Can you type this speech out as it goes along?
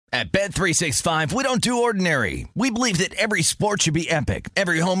At Bet365, we don't do ordinary. We believe that every sport should be epic.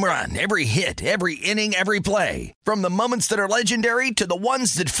 Every home run, every hit, every inning, every play. From the moments that are legendary to the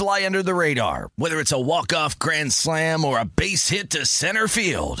ones that fly under the radar. Whether it's a walk-off grand slam or a base hit to center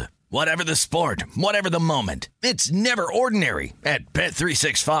field. Whatever the sport, whatever the moment. It's never ordinary at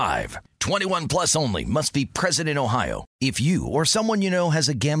Bet365. 21 plus only. Must be present in Ohio. If you or someone you know has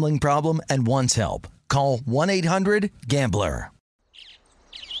a gambling problem and wants help, call 1-800-GAMBLER.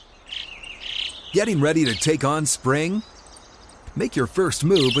 Getting ready to take on spring? Make your first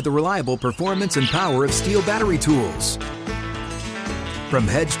move with the reliable performance and power of Steel battery tools. From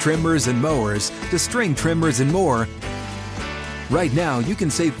hedge trimmers and mowers to string trimmers and more, right now you can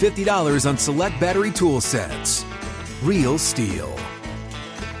save $50 on select battery tool sets. Real Steel.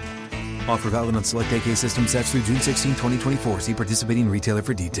 Offer valid on select AK system sets through June 16, 2024. See participating retailer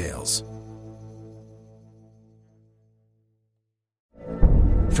for details.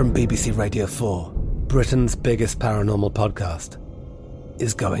 From BBC Radio 4, Britain's biggest paranormal podcast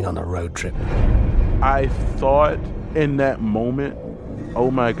is going on a road trip. I thought in that moment, oh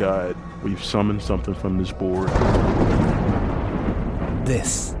my God, we've summoned something from this board.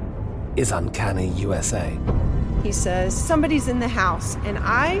 This is Uncanny USA. He says, somebody's in the house, and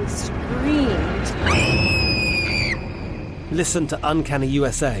I screamed. Listen to Uncanny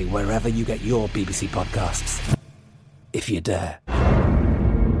USA wherever you get your BBC podcasts, if you dare.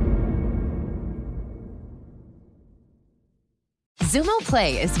 Xumo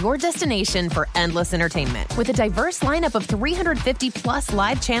Play is your destination for endless entertainment. With a diverse lineup of 350-plus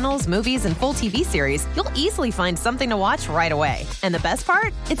live channels, movies, and full TV series, you'll easily find something to watch right away. And the best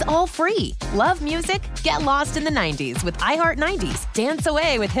part? It's all free. Love music? Get lost in the 90s with iHeart 90s, dance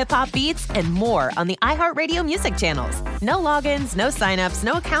away with hip-hop beats, and more on the iHeartRadio music channels. No logins, no signups,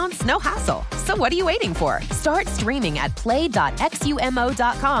 no accounts, no hassle. So what are you waiting for? Start streaming at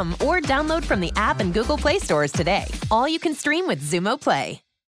play.xumo.com or download from the app and Google Play stores today. All you can stream with Xumo Play.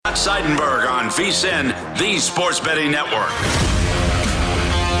 Scott Seidenberg on VSiN, the Sports Betting Network.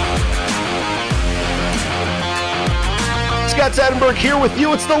 Scott Seidenberg here with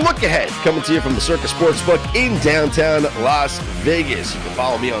you. It's the Look Ahead, coming to you from the Circus Sportsbook in downtown Las Vegas. You can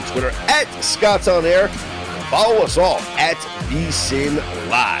follow me on Twitter at ScottsOnAir. Follow us all at VSiN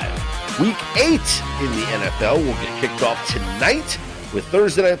Live. Week 8 in the NFL will get kicked off tonight with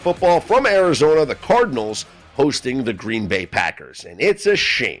Thursday Night Football from Arizona. The Cardinals hosting the Green Bay Packers. And it's a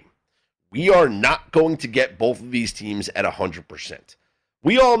shame. We are not going to get both of these teams at 100%.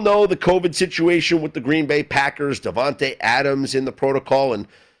 We all know the COVID situation with the Green Bay Packers, Davante Adams in the protocol, and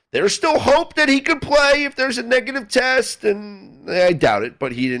there's still hope that he could play if there's a negative test, and I doubt it,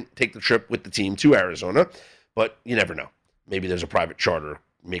 but he didn't take the trip with the team to Arizona. But you never know. Maybe there's a private charter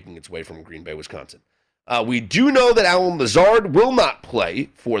making its way from Green Bay, Wisconsin. We do know that Allen Lazard will not play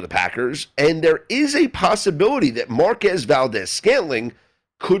for the Packers, and there is a possibility that Marquez Valdes-Scantling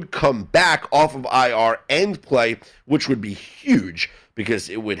could come back off of IR and play, which would be huge because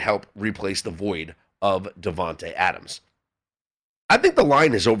it would help replace the void of Davante Adams. I think the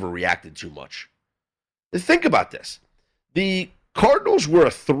line has overreacted too much. Think about this. The Cardinals were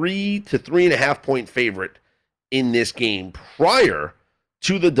a 3 to 3.5 point favorite in this game prior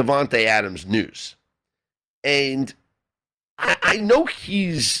to the Davante Adams news. And I know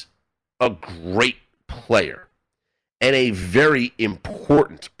he's a great player and a very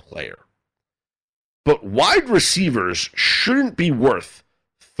important player. But wide receivers shouldn't be worth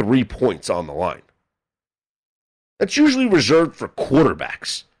 3 points on the line. That's usually reserved for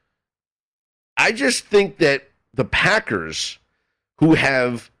quarterbacks. I just think that the Packers, who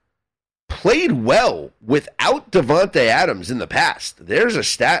have played well without Davante Adams in the past, there's a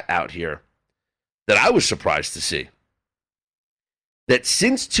stat out here that I was surprised to see. That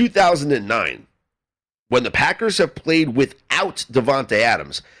since 2009, when the Packers have played without Davante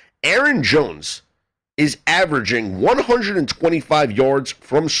Adams, Aaron Jones is averaging 125 yards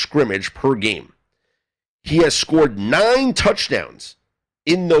from scrimmage per game. He has scored 9 touchdowns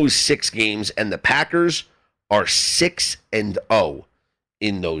in those 6 games, and the Packers are 6-0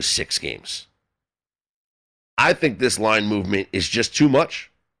 in those 6 games. I think this line movement is just too much.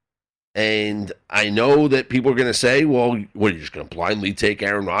 And I know that people are going to say, well, what, are you just going to blindly take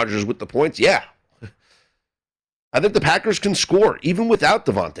Aaron Rodgers with the points? Yeah. I think the Packers can score, even without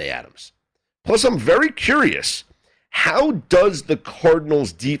Davante Adams. Plus, I'm very curious, how does the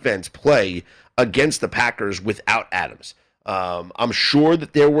Cardinals' defense play against the Packers without Adams? I'm sure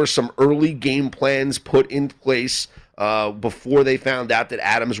that there were some early game plans put in place before they found out that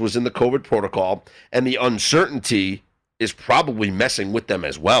Adams was in the COVID protocol, and the uncertainty is probably messing with them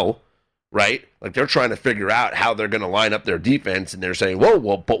as well. right? Like they're trying to figure out how they're going to line up their defense, and they're saying,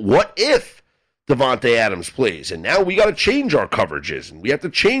 well, but what if Davante Adams plays? And now we got to change our coverages, and we have to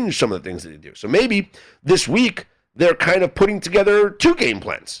change some of the things that they do. So maybe this week they're kind of putting together 2 game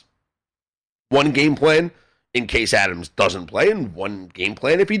plans. One game plan in case Adams doesn't play, and one game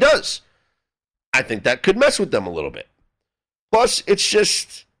plan if he does. I think that could mess with them a little bit. Plus, it's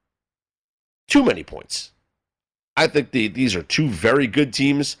just too many points. I think these are 2 very good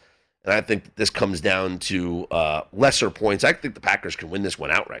teams, and I think that this comes down to lesser points. I think the Packers can win this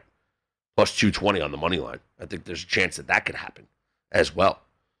one outright. Plus 220 on the money line. I think there's a chance that could happen as well.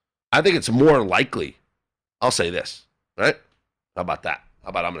 I think it's more likely. I'll say this, right? How about that? How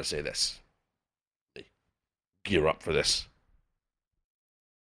about I'm going to say this? Gear up for this.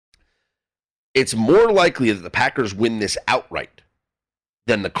 It's more likely that the Packers win this outright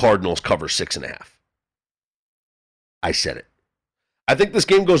than the Cardinals cover 6.5. I said it. I think this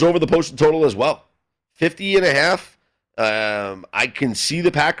game goes over the posted total as well. 50.5. I can see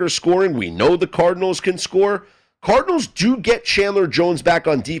the Packers scoring. We know the Cardinals can score. Cardinals do get Chandler Jones back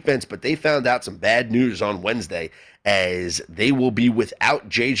on defense, but they found out some bad news on Wednesday as they will be without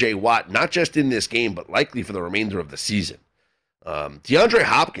J.J. Watt, not just in this game, but likely for the remainder of the season. DeAndre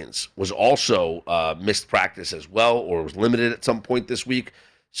Hopkins was also missed practice as well, or was limited at some point this week.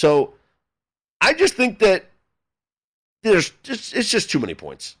 So I just think that it's just too many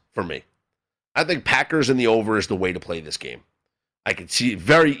points for me. I think Packers in the over is the way to play this game. I could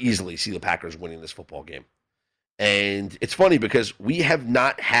very easily see the Packers winning this football game. And it's funny because we have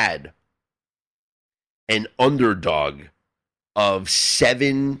not had an underdog of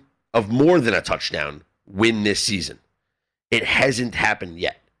more than a touchdown win this season. It hasn't happened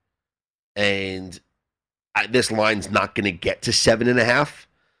yet. And this line's not going to get to 7.5,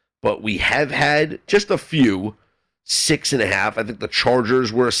 but we have had just a few 6.5. I think the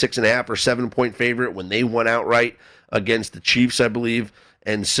Chargers were a 6.5 or 7-point favorite when they won outright against the Chiefs, I believe.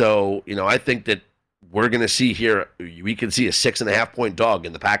 And so, I think that we're going to see here, we can see a 6.5-point dog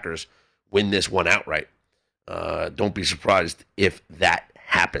in the Packers win this one outright. Don't be surprised if that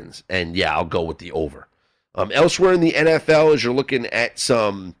happens. And yeah, I'll go with the over. Elsewhere in the NFL, as you're looking at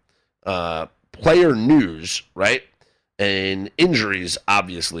some player news, right? And injuries,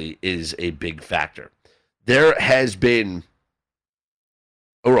 obviously, is a big factor. There has been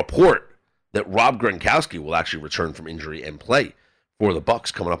a report that Rob Gronkowski will actually return from injury and play for the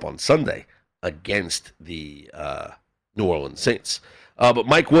Bucs coming up on Sunday against the New Orleans Saints. But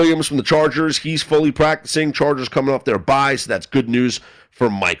Mike Williams from the Chargers, he's fully practicing. Chargers coming off their bye, so that's good news for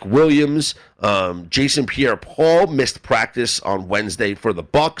Mike Williams. Jason Pierre-Paul missed practice on Wednesday for the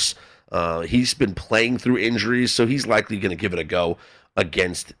Bucs. He's been playing through injuries, so he's likely going to give it a go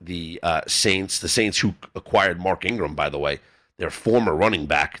against the Saints. The Saints who acquired Mark Ingram, by the way, their former running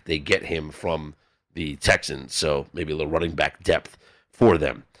back. They get him from the Texans, so maybe a little running back depth for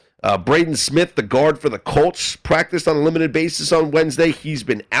them. Braden Smith, the guard for the Colts, practiced on a limited basis on Wednesday. He's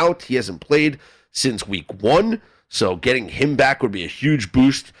been out. He hasn't played since week 1, so getting him back would be a huge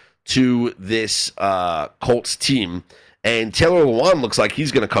boost to this Colts team. And Taylor Lewan looks like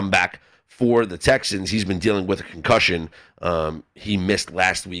he's going to come back for the Texans. He's been dealing with a concussion. He missed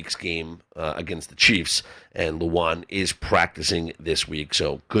last week's game against the Chiefs, and Lewan is practicing this week,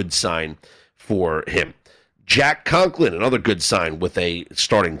 so good sign for him. Jack Conklin, another good sign with a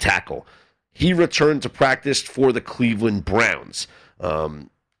starting tackle. He returned to practice for the Cleveland Browns. The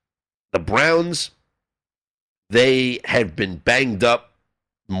Browns, they have been banged up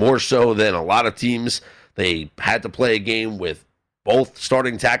more so than a lot of teams. They had to play a game with both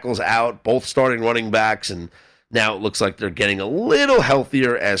starting tackles out, both starting running backs, and now it looks like they're getting a little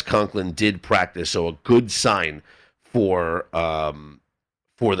healthier as Conklin did practice. So a good sign for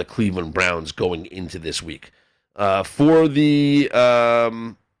the Cleveland Browns going into this week. For the,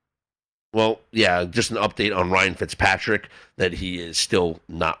 just an update on Ryan Fitzpatrick that he is still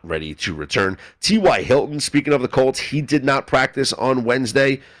not ready to return. T.Y. Hilton, speaking of the Colts, he did not practice on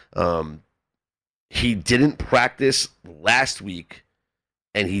Wednesday. He didn't practice last week,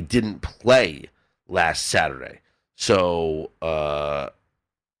 and he didn't play last Saturday. So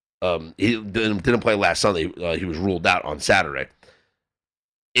he didn't play last Sunday. He was ruled out on Saturday.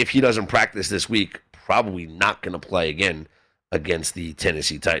 If he doesn't practice this week, probably not going to play again against the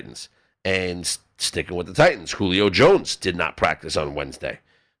Tennessee Titans. And sticking with the Titans, Julio Jones did not practice on Wednesday.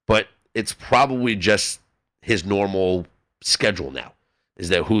 But it's probably just his normal schedule now, is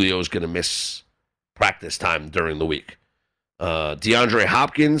that Julio is going to miss practice time during the week. DeAndre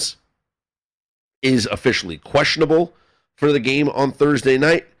Hopkins is officially questionable for the game on Thursday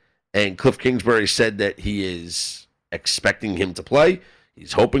night, and Cliff Kingsbury said that he is expecting him to play.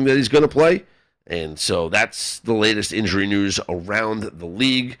 He's hoping that he's going to play. And so that's the latest injury news around the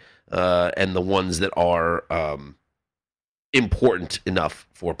league and the ones that are important enough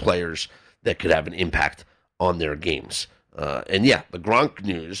for players that could have an impact on their games. And yeah, the Gronk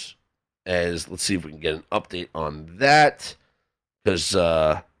news, let's see if we can get an update on that, because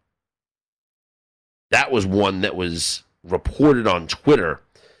that was one that was reported on Twitter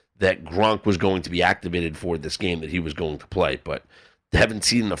that Gronk was going to be activated for this game, that he was going to play, but haven't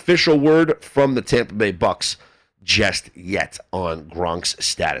seen an official word from the Tampa Bay Bucks just yet on Gronk's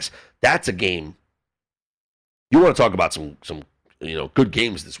status. That's a game. You want to talk about some good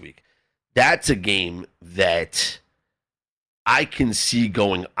games this week. That's a game that I can see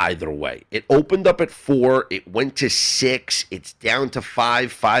going either way. It opened up at 4. It went to 6. It's down to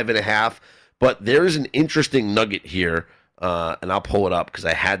 5, 5.5. But there's an interesting nugget here, and I'll pull it up because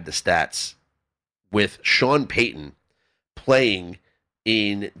I had the stats, with Sean Payton playing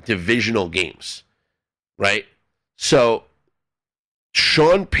in divisional games, right? So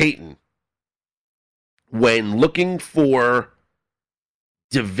Sean Payton, when looking for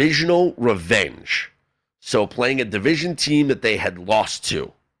divisional revenge, so playing a division team that they had lost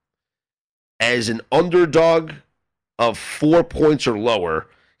to, as an underdog of 4 points or lower,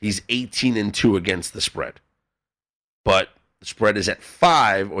 he's 18-2 against the spread. But the spread is at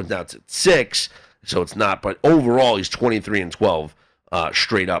 5, or now it's at 6, so it's not. But overall, he's 23-12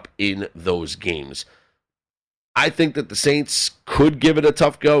 straight up in those games. I think that the Saints could give it a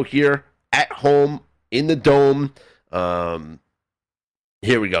tough go here at home in the Dome.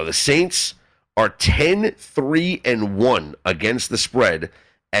 Here we go. The Saints are 10-3-1 against the spread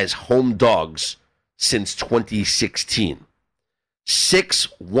as home dogs since 2016.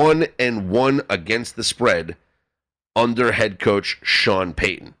 6-1-1 against the spread under head coach Sean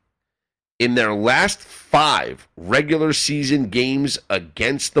Payton. In their last 5 regular season games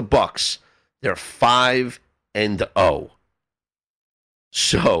against the Bucks, they're 5-0.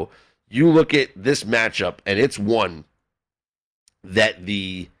 So you look at this matchup, and it's one that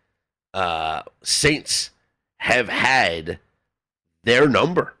the Saints have had their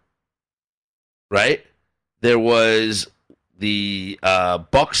number, right? There was the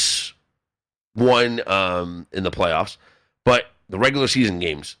Bucks won in the playoffs, but the regular season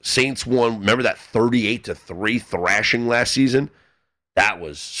games, Saints won. Remember that 38-3 thrashing last season? That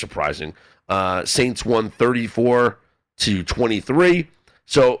was surprising. Saints won 34-23.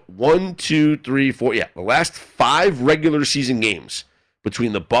 So 1, 2, 3, 4. Yeah, the last 5 regular season games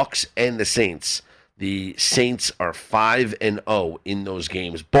between the Bucks and the Saints are 5-0 in those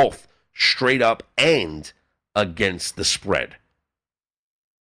games, both straight up and against the spread.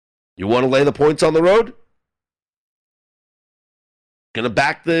 You want to lay the points on the road? Gonna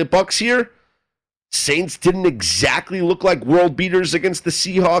back the Bucks here? Saints didn't exactly look like world beaters against the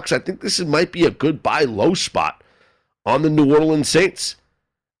Seahawks. I think this might be a good buy low spot on the New Orleans Saints.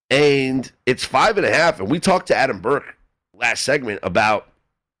 And it's 5.5. And we talked to Adam Burke last segment about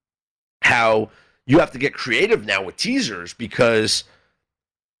how you have to get creative now with teasers, because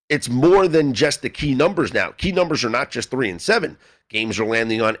it's more than just the key numbers now. Key numbers are not just 3 and 7. Games are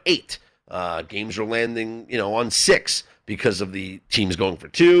landing on 8. Games are landing, on 6 because of the teams going for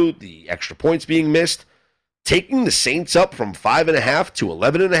 2, the extra points being missed. Taking the Saints up from 5.5 to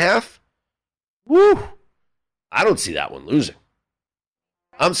 11.5. Woo! I don't see that one losing.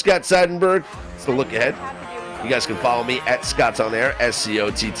 I'm Scott Seidenberg. It's the look ahead. You guys can follow me at Scott's On Air,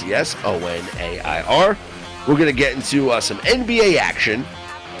 SCOTTSONAIR. We're going to get into some NBA action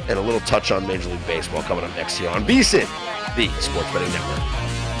and a little touch on Major League Baseball coming up next here on VSiN, the Sports Betting Network.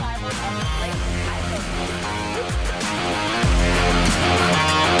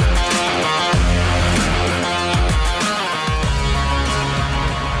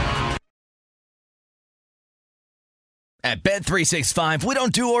 At Bet365, we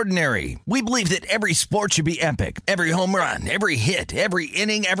don't do ordinary. We believe that every sport should be epic. Every home run, every hit, every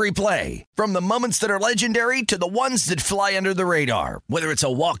inning, every play. From the moments that are legendary to the ones that fly under the radar. Whether it's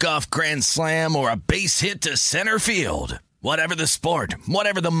a walk-off grand slam or a base hit to center field. Whatever the sport,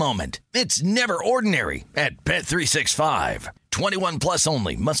 whatever the moment. It's never ordinary at Bet365. 21 plus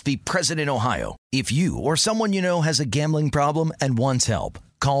only. Must be present in Ohio. If you or someone you know has a gambling problem and wants help,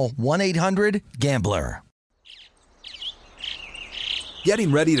 call 1-800-GAMBLER.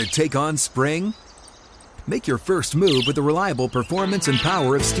 Getting ready to take on spring? Make your first move with the reliable performance and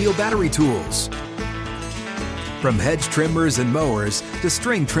power of Steel battery tools. From hedge trimmers and mowers to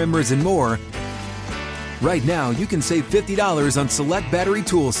string trimmers and more, right now you can save $50 on select battery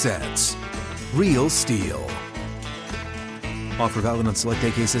tool sets. Real Steel. Offer valid on select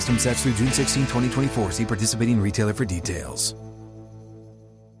AK system sets through June 16, 2024. See participating retailer for details.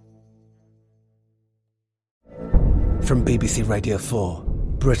 From BBC Radio 4,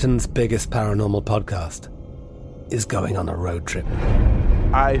 Britain's biggest paranormal podcast is going on a road trip.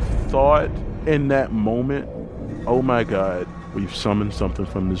 I thought in that moment, oh my God, we've summoned something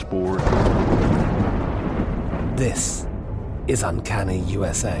from this board. This is Uncanny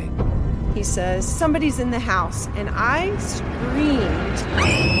USA. He says, somebody's in the house, and I screamed.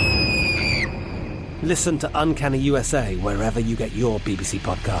 Listen to Uncanny USA wherever you get your BBC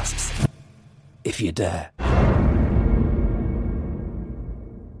podcasts, if you dare.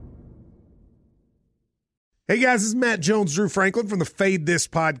 Hey guys, this is Matt Jones, Drew Franklin from the Fade This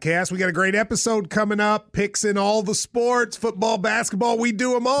podcast. We got a great episode coming up, picks in all the sports, football, basketball, we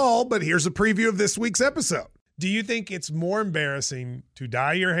do them all, but here's a preview of this week's episode. Do you think it's more embarrassing to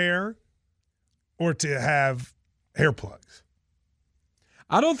dye your hair or to have hair plugs?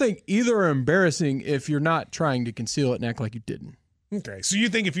 I don't think either are embarrassing if you're not trying to conceal it and act like you didn't. Okay, so you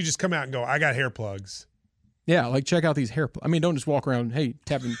think if you just come out and go, I got hair plugs. Yeah, like check out these hair plugs. I mean, don't just walk around, hey,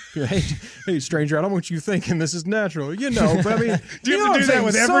 tapping, hey, stranger, I don't want you thinking this is natural. You know, but I mean, do you have to do that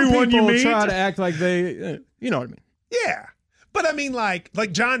with everyone you meet? Try to act like they, you know what I mean? Yeah. But I mean, like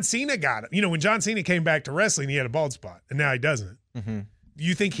John Cena got it. You know, when John Cena came back to wrestling, he had a bald spot, and now he doesn't. Mm-hmm. Do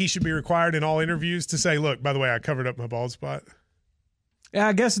you think he should be required in all interviews to say, look, by the way, I covered up my bald spot? Yeah,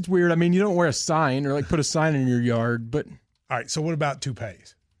 I guess it's weird. I mean, you don't wear a sign or like put a sign in your yard, but. All right, so what about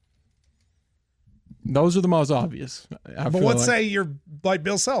toupees? Those are the most obvious. But let's say you're like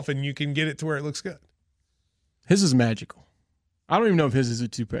Bill Self and you can get it to where it looks good. His is magical. I don't even know if his is a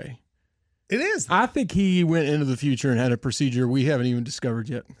toupee. It is. I think he went into the future and had a procedure we haven't even discovered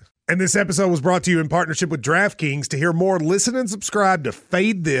yet. And this episode was brought to you in partnership with DraftKings. To hear more, listen and subscribe to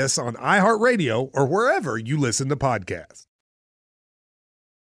Fade This on iHeartRadio or wherever you listen to podcasts.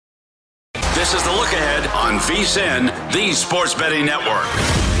 This is the look ahead on VSiN, the Sports Betting Network.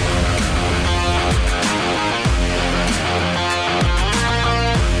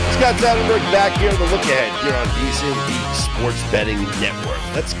 Scott Seidenberg back here, the look ahead here on VSiN, the Sports Betting Network.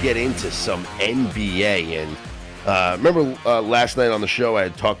 Let's get into some NBA. And remember last night on the show I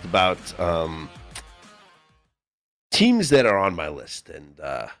had talked about teams that are on my list. And,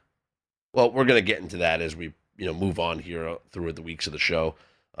 well, we're going to get into that as we move on here through the weeks of the show,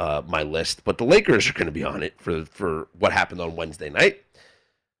 my list. But the Lakers are going to be on it for what happened on Wednesday night.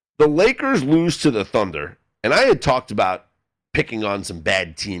 The Lakers lose to the Thunder. And I had talked about picking on some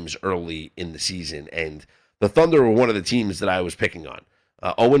bad teams early in the season, and the Thunder were one of the teams that I was picking on.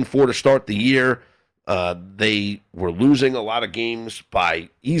 0-4 to start the year. They were losing a lot of games by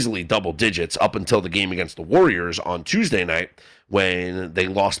easily double digits up until the game against the Warriors on Tuesday night when they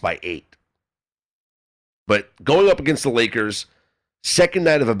lost by 8. But going up against the Lakers, second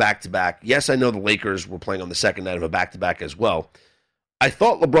night of a back-to-back. Yes, I know the Lakers were playing on the second night of a back-to-back as well. I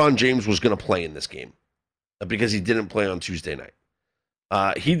thought LeBron James was going to play in this game, because he didn't play on Tuesday night.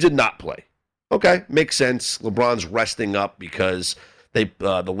 He did not play. Okay, makes sense. LeBron's resting up because the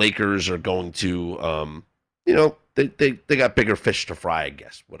Lakers are going to, they got bigger fish to fry, I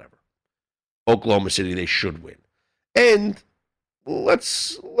guess, whatever. Oklahoma City, they should win. And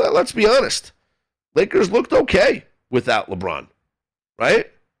let's be honest. Lakers looked okay without LeBron, right?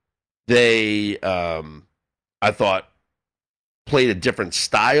 They, I thought, played a different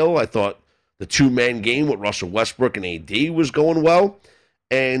style. I thought the two-man game with Russell Westbrook and AD was going well.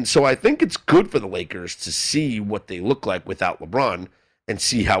 And so I think it's good for the Lakers to see what they look like without LeBron and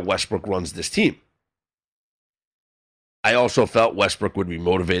see how Westbrook runs this team. I also felt Westbrook would be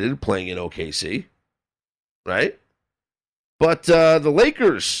motivated playing in OKC, right? But the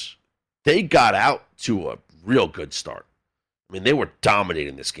Lakers, they got out to a real good start. I mean, they were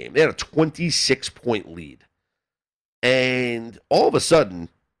dominating this game. They had a 26-point lead. And all of a sudden,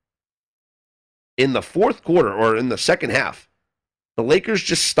 in the fourth quarter, or in the second half, the Lakers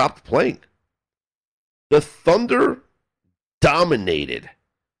just stopped playing. The Thunder dominated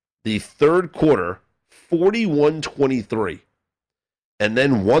the third quarter 41-23, and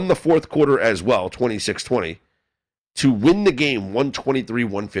then won the fourth quarter as well, 26-20, to win the game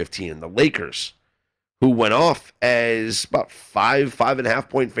 123-115. And the Lakers, who went off as about 5.5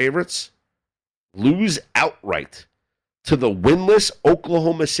 point favorites, lose outright to the winless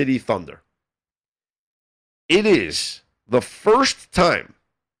Oklahoma City Thunder. It is the first time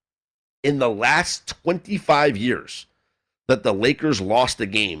in the last 25 years that the Lakers lost a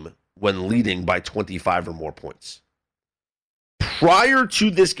game when leading by 25 or more points. Prior to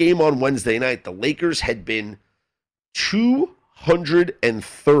this game on Wednesday night, the Lakers had been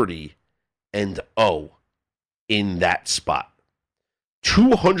 230-0 in that spot.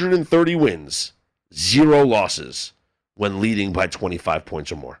 230 wins, 0 losses when leading by 25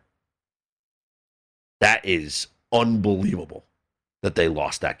 points or more. That is unbelievable that they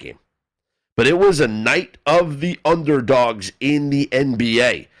lost that game. But it was a night of the underdogs in the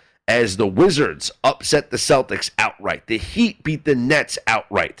NBA as the Wizards upset the Celtics outright. The Heat beat the Nets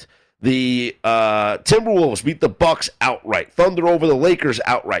outright. The Timberwolves beat the Bucks outright. Thunder over the Lakers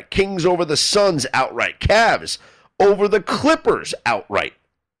outright. Kings over the Suns outright. Cavs over the Clippers outright.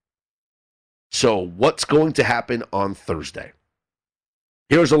 So what's going to happen on Thursday?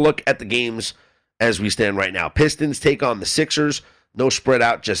 Here's a look at the games as we stand right now. Pistons take on the Sixers. No spread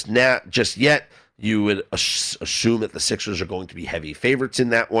out just yet. You would assume that the Sixers are going to be heavy favorites in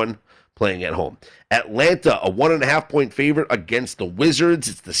that one, playing at home. Atlanta, a 1.5-point favorite against the Wizards.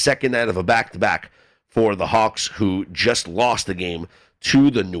 It's the second night of a back-to-back for the Hawks, who just lost the game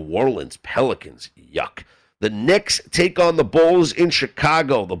to the New Orleans Pelicans. Yuck. The Knicks take on the Bulls in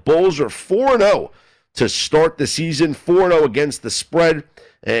Chicago. The Bulls are 4-0 to start the season, 4-0 against the spread,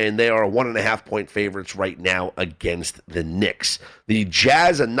 and they are 1.5-point favorites right now against the Knicks. The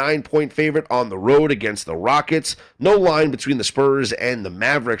Jazz, a 9-point favorite on the road against the Rockets. No line between the Spurs and the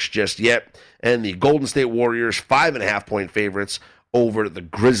Mavericks just yet. And the Golden State Warriors, 5.5-point favorites over the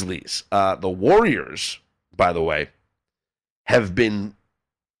Grizzlies. The Warriors, by the way, have been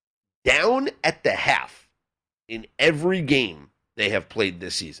down at the half in every game they have played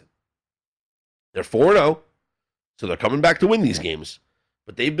this season. They're 4-0, so they're coming back to win these games.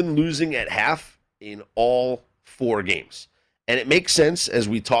 But they've been losing at half in all 4 games. And it makes sense, as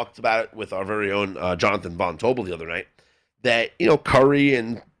we talked about it with our very own Jonathan Von Tobel the other night, that, Curry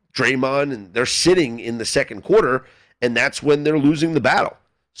and Draymond, and they're sitting in the second quarter, and that's when they're losing the battle.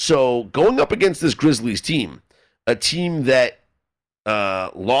 So going up against this Grizzlies team, a team that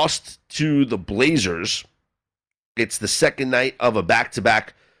lost to the Blazers, it's the second night of a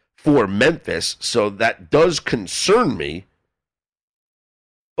back-to-back for Memphis, so that does concern me.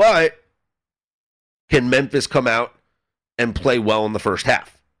 But can Memphis come out and play well in the first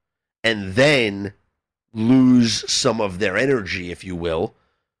half and then lose some of their energy, if you will,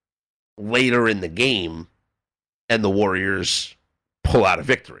 later in the game, and the Warriors pull out a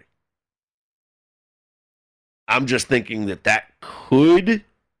victory? I'm just thinking that could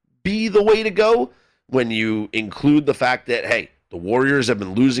be the way to go when you include the fact that, hey, the Warriors have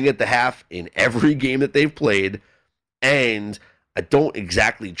been losing at the half in every game that they've played, and I don't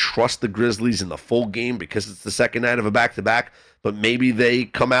exactly trust the Grizzlies in the full game because it's the second night of a back-to-back, but maybe they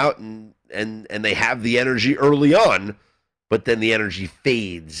come out and they have the energy early on, but then the energy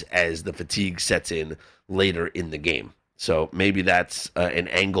fades as the fatigue sets in later in the game. So maybe that's an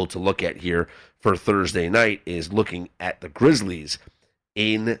angle to look at here for Thursday night, is looking at the Grizzlies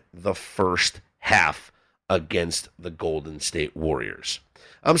in the first half against the Golden State Warriors.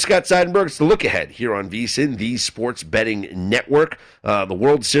 I'm Scott Seidenberg. It's the look ahead here on VSiN, the Sports Betting Network. The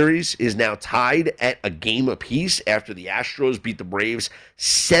World Series is now tied at a game apiece after the Astros beat the Braves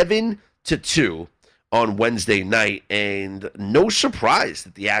 7-2 on Wednesday night. And no surprise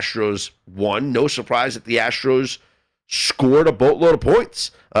that the Astros won. No surprise that the Astros scored a boatload of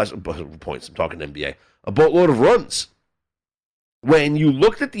points. I'm talking NBA. A boatload of runs. When you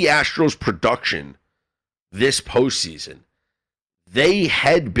looked at the Astros' production this postseason, they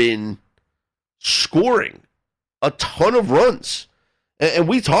had been scoring a ton of runs. And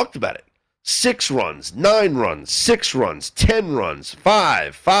we talked about it. 6 runs, 9 runs, 6 runs, 10 runs,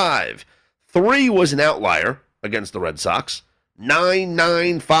 5. 3 was an outlier against the Red Sox. 9,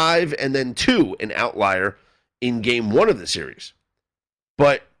 9, 5, and then 2, an outlier in game 1 of the series.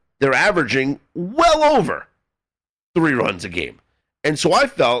 But they're averaging well over 3 runs a game. And so I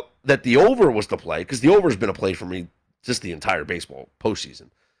felt that the over was the play, because the over has been a play for me just the entire baseball postseason.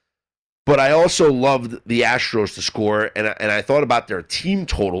 But I also loved the Astros to score, and I thought about their team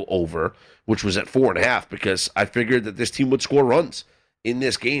total over, which was at 4.5, because I figured that this team would score runs in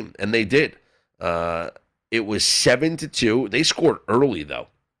this game, and they did. It was 7-2. They scored early, though.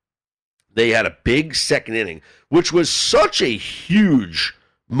 They had a big second inning, which was such a huge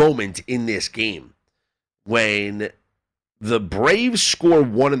moment in this game when the Braves score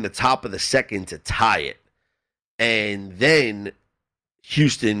 1 in the top of the second to tie it. And then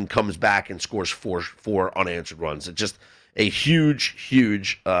Houston comes back and scores four unanswered runs. It's just a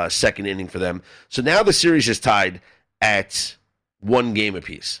huge second inning for them. So now the series is tied at 1 game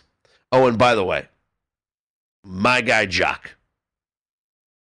apiece. Oh, and by the way, my guy Jock,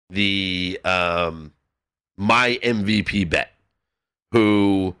 the my MVP bet,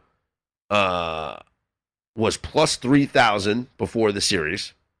 who was plus 3,000 before the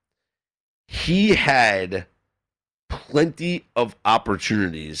series, he had plenty of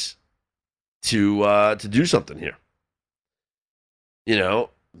opportunities to do something here.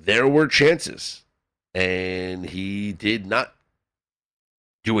 There were chances and he did not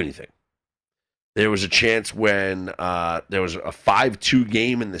do anything. There was a chance when there was a 5-2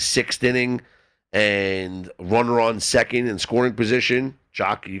 game in the 6th inning and runner on second in scoring position.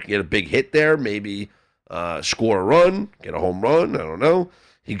 Jock, you can get a big hit there, maybe score a run, get a home run. I don't know.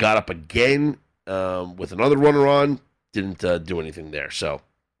 He got up again with another runner on, didn't do anything there. So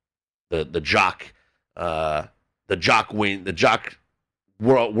the Jock World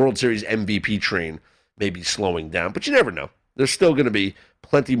Series MVP train may be slowing down, but you never know. There's still going to be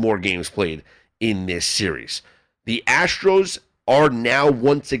plenty more games played in this series. The Astros are now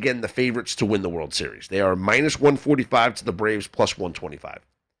once again the favorites to win the World Series. They are minus 145 to the Braves, plus 125.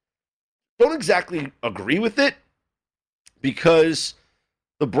 Don't exactly agree with it because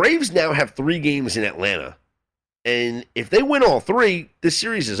the Braves now have 3 games in Atlanta. And if they win all 3, this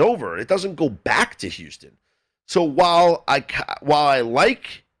series is over. It doesn't go back to Houston. So while I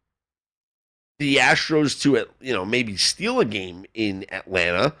like the Astros to maybe steal a game in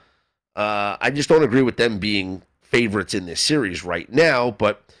Atlanta, I just don't agree with them being favorites in this series right now,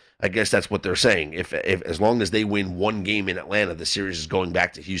 but I guess that's what they're saying. If as long as they win 1 game in Atlanta, the series is going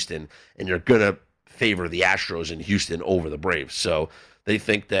back to Houston, and they're going to favor the Astros in Houston over the Braves. So they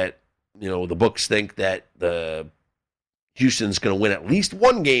think that, the books think that the Houston's going to win at least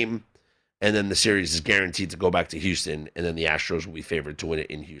 1 game, and then the series is guaranteed to go back to Houston, and then the Astros will be favored to win it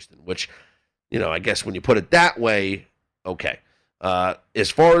in Houston, which, I guess when you put it that way, okay. As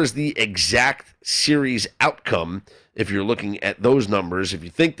far as the exact series outcome, if you're looking at those numbers, if you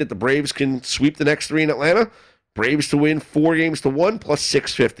think that the Braves can sweep the next 3 in Atlanta, Braves to win 4-1 plus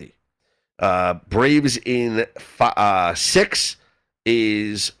 650. Braves in 6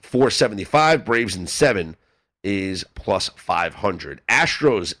 is 475. Braves in 7 is plus 500.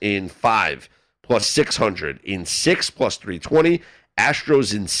 Astros in 5 plus 600. In 6 plus 320.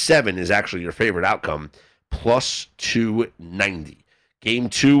 Astros in 7 is actually your favorite outcome, plus 290. Game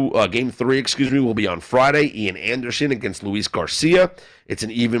 3, will be on Friday. Ian Anderson against Luis Garcia. It's an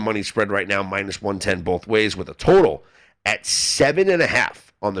even money spread right now, minus 110 both ways, with a total at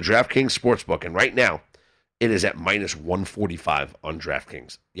 7.5 on the DraftKings Sportsbook. And right now, it is at minus 145 on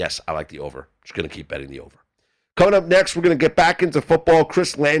DraftKings. Yes, I like the over. Just going to keep betting the over. Coming up next, we're going to get back into football.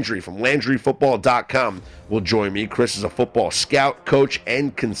 Chris Landry from LandryFootball.com will join me. Chris is a football scout, coach,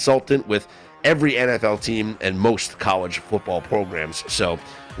 and consultant with every NFL team and most college football programs. So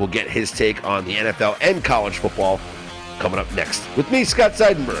we'll get his take on the NFL and college football coming up next. With me, Scott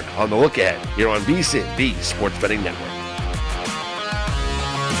Seidenberg, on The Look Ahead here on VSiN, the Sports Betting Network.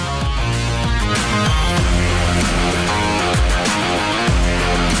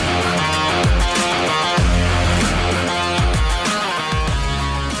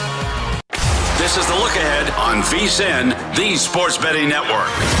 This is The Look Ahead on VSiN, the Sports Betting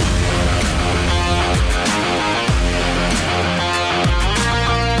Network.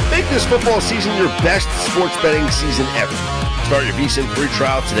 Make this football season your best sports betting season ever. Start your VSiN free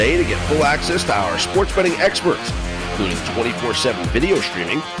trial today to get full access to our sports betting experts, including 24/7 video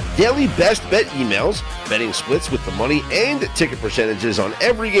streaming, daily best bet emails, betting splits with the money and ticket percentages on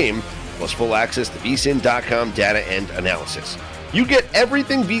every game, plus full access to VSiN.com data and analysis. You get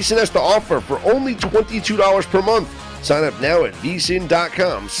everything VSiN has to offer for only $22 per month. Sign up now at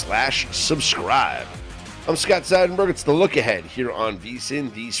VSiN.com/subscribe. I'm Scott Seidenberg. It's The Look Ahead here on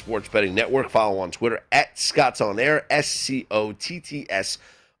VSiN, the Sports Betting Network. Follow on Twitter at ScottsOnAir,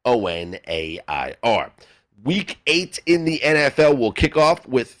 ScottsOnair. Week 8 in the NFL will kick off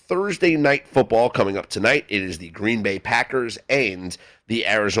with Thursday night football coming up tonight. It is the Green Bay Packers and the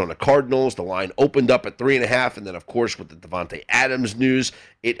Arizona Cardinals. The line opened up at 3.5, and then, of course, with the Davante Adams news,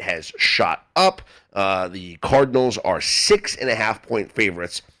 it has shot up. The Cardinals are 6.5-point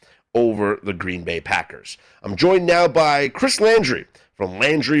favorites over the Green Bay Packers. I'm joined now by Chris Landry from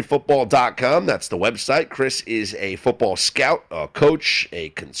LandryFootball.com. That's the website. Chris is a football scout, a coach, a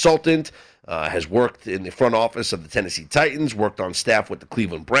consultant, has worked in the front office of the Tennessee Titans, worked on staff with the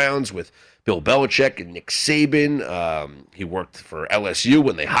Cleveland Browns with Bill Belichick and Nick Saban. He worked for LSU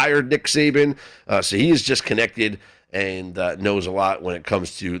when they hired Nick Saban. So he is just connected and knows a lot when it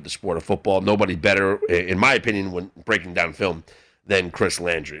comes to the sport of football. Nobody better, in my opinion, when breaking down film than Chris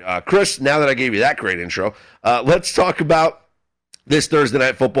Landry. Chris, now that I gave you that great intro, let's talk about this Thursday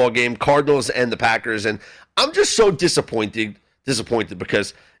night football game, Cardinals and the Packers. And I'm just so disappointed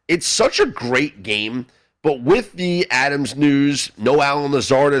because it's such a great game, but with the Adams news, no Allen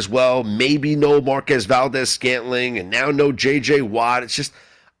Lazard as well, maybe no Marquez Valdes-Scantling, and now no J.J. Watt. It's just,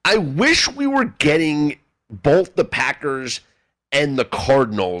 I wish we were getting both the Packers and the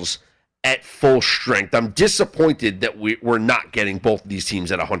Cardinals at full strength. I'm disappointed that we're not getting both of these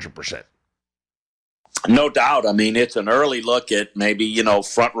teams at 100%. No doubt. I mean, it's an early look at maybe,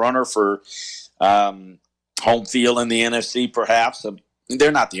 front runner for home field in the NFC, perhaps.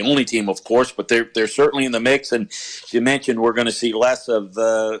 They're not the only team, of course, but they're certainly in the mix. And as you mentioned, we're going to see less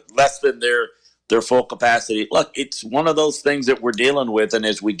than their full capacity. Look, it's one of those things that we're dealing with, and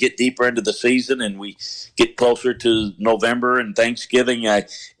as we get deeper into the season and we get closer to November and Thanksgiving,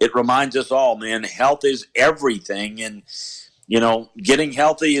 it reminds us all, man, health is everything, and getting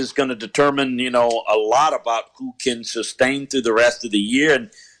healthy is going to determine, a lot about who can sustain through the rest of the year.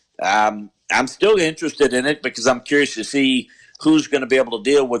 And I'm still interested in it because I'm curious to see who's going to be able to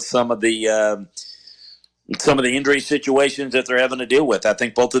deal with some of the injury situations that they're having to deal with. I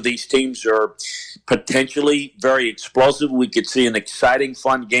think both of these teams are potentially very explosive. We could see an exciting,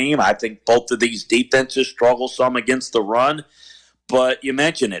 fun game. I think both of these defenses struggle some against the run. But you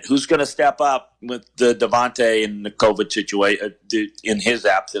mentioned it. Who's going to step up with the Devontae and the COVID situation in his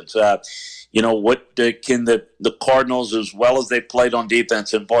absence? What can the Cardinals, as well as they've played on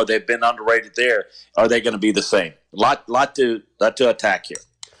defense, and boy, they've been underrated there, are they going to be the same? Lot to attack here.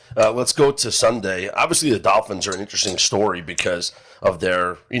 Let's go to Sunday. Obviously, the Dolphins are an interesting story because of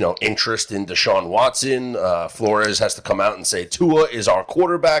their, interest in Deshaun Watson. Flores has to come out and say Tua is our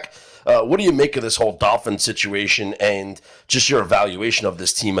quarterback. What do you make of this whole Dolphins situation and just your evaluation of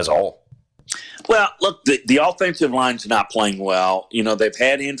this team as a whole? Well, look, the offensive line's not playing well. They've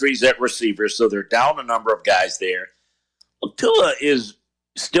had injuries at receivers, so they're down a number of guys there. Look, Tua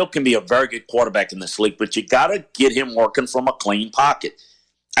still can be a very good quarterback in this league, but you got to get him working from a clean pocket.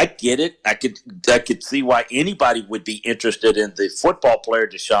 I get it. I could see why anybody would be interested in the football player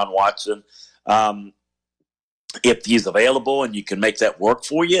Deshaun Watson. If he's available and you can make that work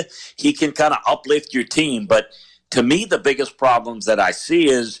for you, he can kind of uplift your team. But to me, the biggest problems that I see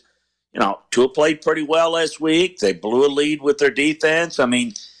is, Tua played pretty well last week. They blew a lead with their defense. I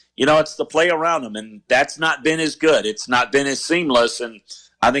mean, it's the play around them, and that's not been as good. It's not been as seamless, and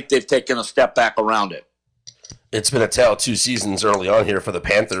I think they've taken a step back around it. It's been a tale of two seasons early on here for the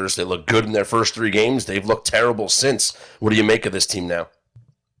Panthers. They looked good in their first 3 games. They've looked terrible since. What do you make of this team now?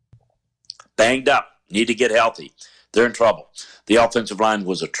 Banged up. Need to get healthy. They're in trouble. The offensive line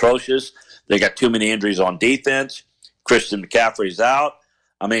was atrocious. They got too many injuries on defense. Christian McCaffrey's out.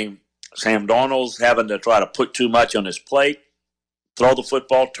 I mean, Sam Darnold's having to try to put too much on his plate, throw the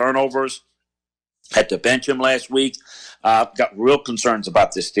football, turnovers. Had to bench him last week. Got real concerns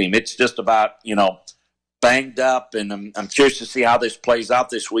about this team. It's just about, banged up, and I'm curious to see how this plays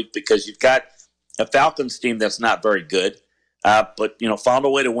out this week because you've got a Falcons team that's not very good, but found a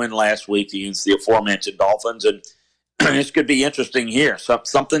way to win last week against the aforementioned Dolphins, and this could be interesting here. So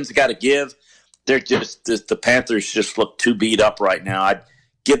something's got to give. They're just the Panthers just look too beat up right now. I'd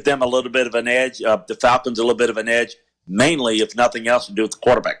give them a little bit of an edge. The Falcons a little bit of an edge, mainly if nothing else to do with the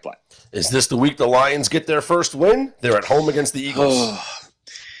quarterback play. Is this the week the Lions get their first win? They're at home against the Eagles.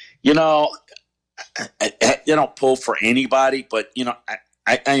 I don't pull for anybody, but,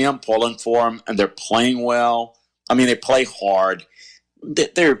 I am pulling for them, and they're playing well. I mean, they play hard.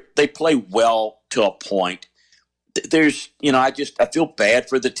 They play well to a point. There's, I feel bad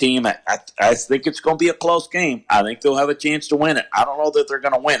for the team. I think it's going to be a close game. I think they'll have a chance to win it. I don't know that they're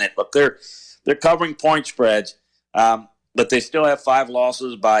going to win it, but they're covering point spreads. But they still have 5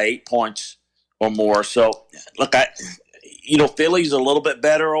 losses by 8 points or more. So, look, Philly's a little bit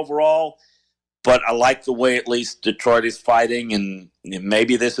better overall. But I like the way at least Detroit is fighting, and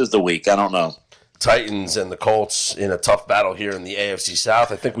maybe this is the week. I don't know. Titans and the Colts in a tough battle here in the AFC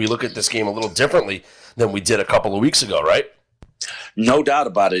South. I think we look at this game a little differently than we did a couple of weeks ago, right? No doubt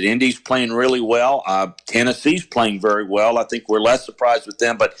about it. Indy's playing really well. Tennessee's playing very well. I think we're less surprised with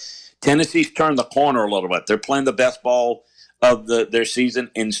them, but Tennessee's turned the corner a little bit. They're playing the best ball of their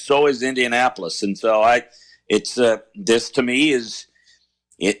season, and so is Indianapolis. And so this to me is –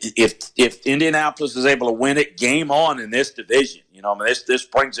 If Indianapolis is able to win it, game on in this division. This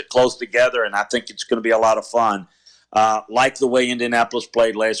brings it close together, and I think it's going to be a lot of fun. Like the way Indianapolis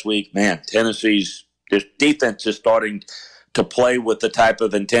played last week, man, Tennessee's defense is starting to play with the type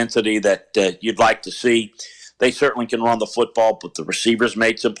of intensity that you'd like to see. They certainly can run the football, but the receivers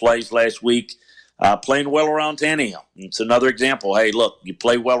made some plays last week. Playing well around Tannehill. It's another example. Hey, look, you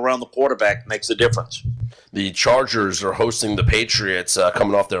play well around the quarterback, makes a difference. The Chargers are hosting the Patriots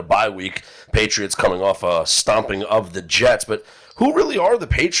coming off their bye week. Patriots coming off a stomping of the Jets. But who really are the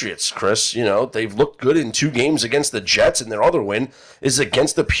Patriots, Chris? They've looked good in 2 games against the Jets, and their other win is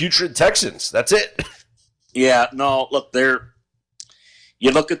against the putrid Texans. That's it. Yeah, no, look,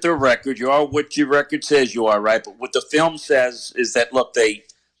 you look at their record. You are what your record says you are, right? But what the film says is that, look, they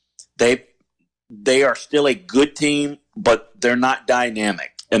are still a good team, but they're not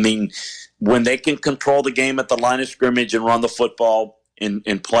dynamic. I mean, when they can control the game at the line of scrimmage and run the football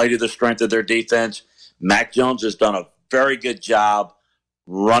and play to the strength of their defense, Mac Jones has done a very good job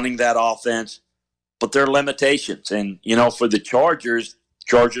running that offense, but there are limitations. And, for the Chargers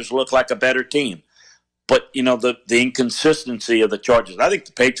look like a better team. But, the inconsistency of the Chargers, I think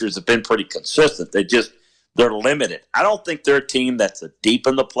the Patriots have been pretty consistent. They're limited. I don't think they're a team that's a deep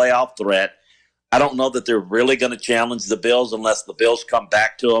in the playoff threat. I don't know that they're really going to challenge the Bills unless the Bills come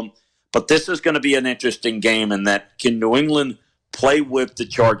back to them. But this is going to be an interesting game in that can New England play with the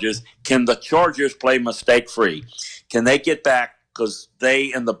Chargers? Can the Chargers play mistake-free? Can they get back? Because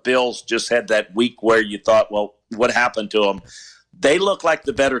they and the Bills just had that week where you thought, well, what happened to them? They look like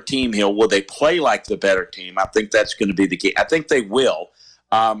the better team here. Will they play like the better team? I think that's going to be the key. I think they will.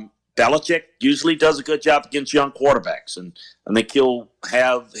 Belichick usually does a good job against young quarterbacks, and I think he'll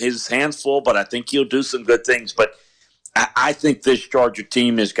have his hands full, but I think he'll do some good things. But I think this Charger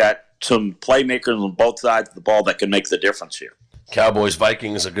team has got some playmakers on both sides of the ball that can make the difference here.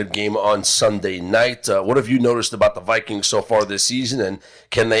 Cowboys-Vikings, a good game on Sunday night. What have you noticed about the Vikings so far this season, and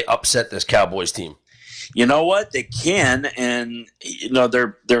can they upset this Cowboys team? You know what? They can, and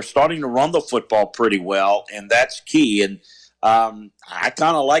they're starting to run the football pretty well, and that's key. And I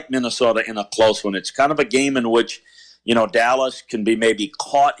kind of like Minnesota in a close one. It's kind of a game in which, Dallas can be maybe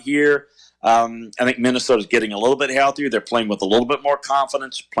caught here. I think Minnesota's getting a little bit healthier. They're playing with a little bit more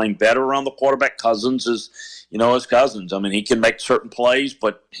confidence, playing better around the quarterback. Cousins is, his Cousins. I mean, he can make certain plays,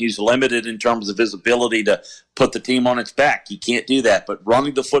 but he's limited in terms of his ability to put the team on its back. He can't do that. But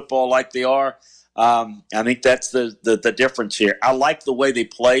running the football like they are, I think that's the difference here. I like the way they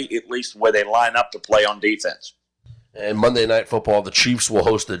play, at least the way they line up to play on defense. And Monday Night Football, the Chiefs will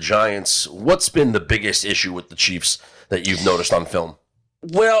host the Giants. What's been the biggest issue with the Chiefs that you've noticed on film?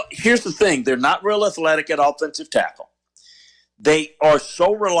 Well, here's the thing. They're not real athletic at offensive tackle. They are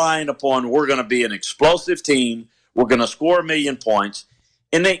so reliant upon we're going to be an explosive team, we're going to score 1 million points,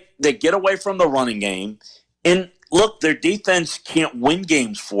 and they get away from the running game. And, look, their defense can't win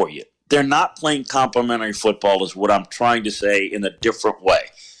games for you. They're not playing complementary football is what I'm trying to say in a different way.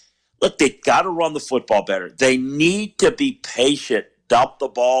 Look, they've got to run the football better. They need to be patient, dump the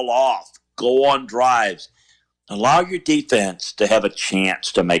ball off, go on drives. Allow your defense to have a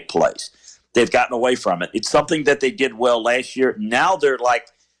chance to make plays. They've gotten away from it. It's something that they did well last year. Now they're like,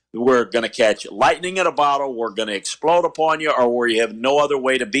 we're going to catch lightning in a bottle, we're going to explode upon you, or where you have no other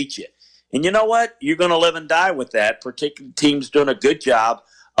way to beat you. And you know what? You're going to live and die with that. Particular teams doing a good job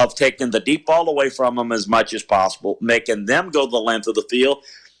of taking the deep ball away from them as much as possible, making them go the length of the field.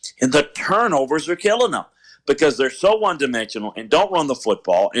 And the turnovers are killing them because they're so one-dimensional and don't run the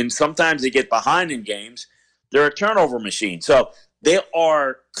football. And sometimes they get behind in games. They're a turnover machine. So they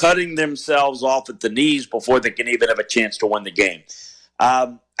are cutting themselves off at the knees before they can even have a chance to win the game.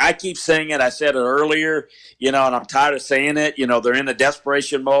 I keep saying it. I said it earlier, and I'm tired of saying it. They're in a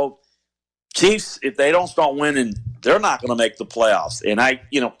desperation mode. Chiefs, if they don't start winning, they're not going to make the playoffs. And I,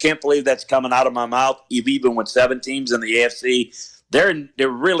 can't believe that's coming out of my mouth. Even with 7 teams in the AFC, they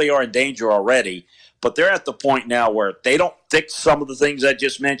really are in danger already. But they're at the point now where if they don't fix some of the things I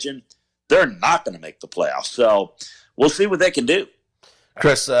just mentioned, they're not going to make the playoffs. So we'll see what they can do.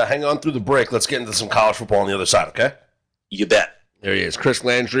 Chris, hang on through the break. Let's get into some college football on the other side, okay? You bet. There he is, Chris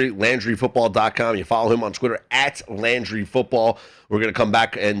Landry, LandryFootball.com. You follow him on Twitter, @LandryFootball. We're going to come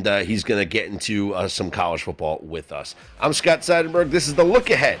back, and he's going to get into some college football with us. I'm Scott Seidenberg. This is The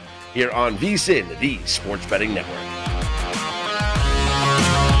Look Ahead here on VSiN, the Sports Betting Network.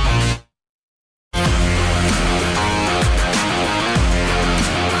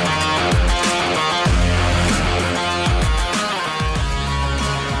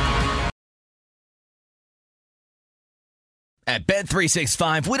 At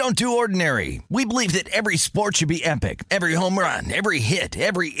Bet365, we don't do ordinary. We believe that every sport should be epic. Every home run, every hit,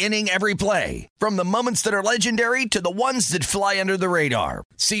 every inning, every play. From the moments that are legendary to the ones that fly under the radar.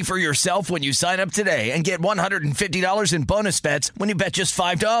 See for yourself when you sign up today and get $150 in bonus bets when you bet just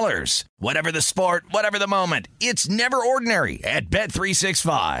 $5. Whatever the sport, whatever the moment, it's never ordinary at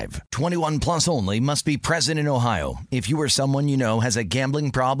Bet365. 21 plus only. Must be present in Ohio. If you or someone you know has a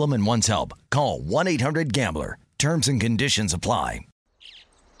gambling problem and wants help, call 1-800-GAMBLER. Terms and conditions apply.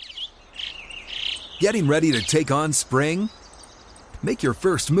 Getting ready to take on spring? Make your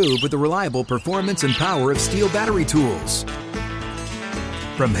first move with the reliable performance and power of Steel battery tools.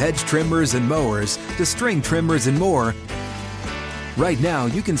 From hedge trimmers and mowers to string trimmers and more, right now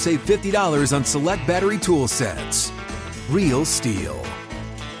you can save $50 on select battery tool sets. Real Steel.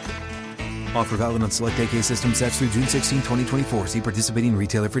 Offer valid on select AK system sets through June 16, 2024. See participating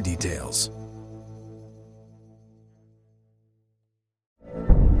retailer for details.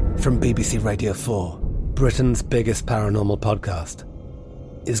 From BBC Radio 4, Britain's biggest paranormal podcast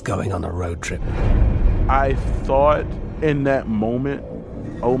is going on a road trip. I thought in that moment,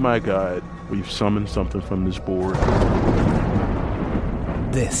 oh my God, we've summoned something from this board.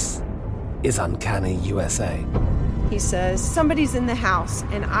 This is Uncanny USA. He says, somebody's in the house,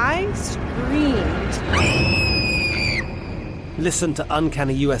 and I screamed. Listen to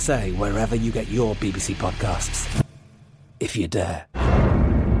Uncanny USA wherever you get your BBC podcasts, if you dare.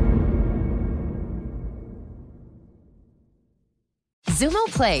 Zumo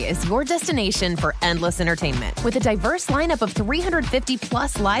Play is your destination for endless entertainment. With a diverse lineup of 350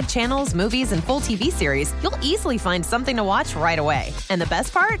 plus live channels, movies, and full TV series, you'll easily find something to watch right away. And the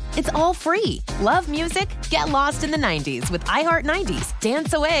best part? It's all free. Love music? Get lost in the 90s with iHeart 90s,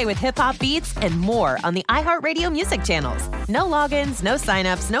 dance away with hip-hop beats, and more on the iHeartRadio music channels. No logins, no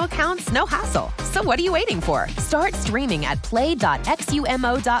signups, no accounts, no hassle. So what are you waiting for? Start streaming at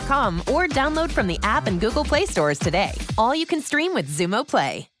play.xumo.com or download from the app and Google Play stores today. All you can stream with Zumo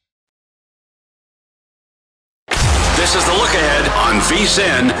Play. This is the look ahead on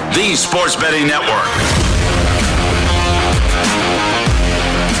VSiN, the Sports Betting Network.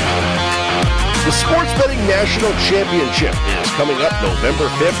 The Sports Betting National Championship is coming up November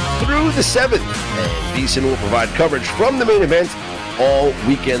 5th through the 7th, and VSiN will provide coverage from the main event all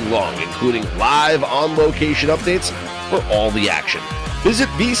weekend long, including live on-location updates for all the action. Visit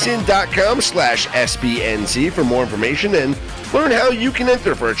vsin.com/SBNC for more information and learn how you can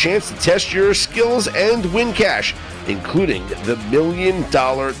enter for a chance to test your skills and win cash, including the $1 million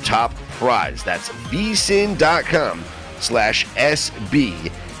top prize. That's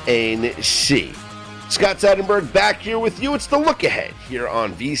vsin.com/SBNC. Scott Seidenberg back here with you. It's the Look Ahead here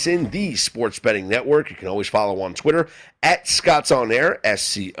on VSiN, the Sports Betting Network. You can always follow on Twitter at ScottsOnAir,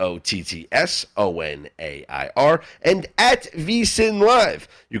 ScottsOnAir, and at VSiN Live.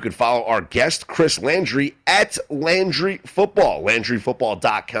 You can follow our guest, Chris Landry, at Landry Football.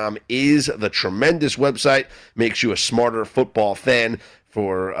 LandryFootball.com is the tremendous website. Makes you a smarter football fan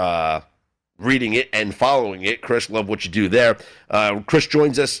for reading it and following it. Chris, love what you do there. Chris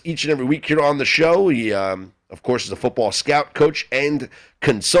joins us each and every week here on the show. He, of course, is a football scout, coach, and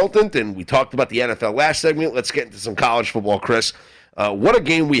consultant, and we talked about the NFL last segment. Let's get into some college football, Chris. What a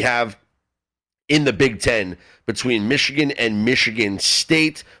game we have in the Big Ten between Michigan and Michigan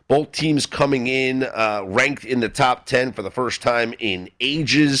State. Both teams coming in ranked in the top 10 for the first time in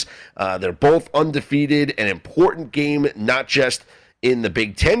ages. They're both undefeated, an important game, not just in the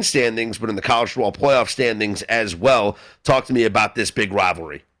Big Ten standings, but in the college football playoff standings as well. Talk to me about this big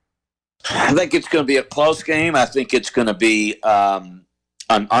rivalry. I think it's going to be a close game. I think it's going to be an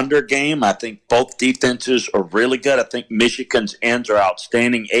under game. I think both defenses are really good. I think Michigan's ends are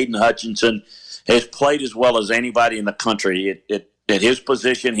outstanding. Aiden Hutchinson has played as well as anybody in the country. At his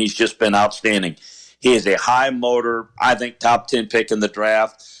position, he's just been outstanding. He is a high motor, I think, top 10 pick in the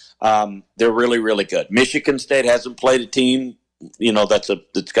draft. They're really, really good. Michigan State hasn't played a team that's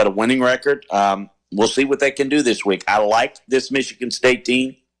got a winning record. We'll see what they can do this week. I like this Michigan State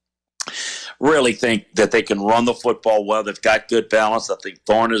team. Really think that they can run the football well. They've got good balance. I think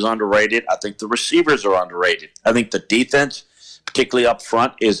Thorne is underrated. I think the receivers are underrated. I think the defense, particularly up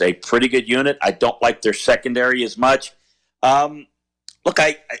front, is a pretty good unit. I don't like their secondary as much. Look,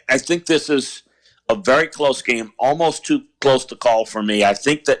 I think this is a very close game, almost too close to call for me. I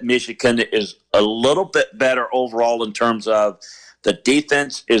think that Michigan is a little bit better overall in terms of the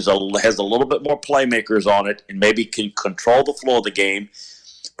defense has a little bit more playmakers on it and maybe can control the flow of the game.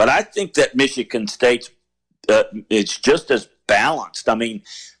 But I think that Michigan State it's just as balanced. I mean,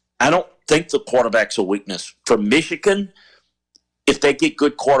 I don't think the quarterback's a weakness. For Michigan, if they get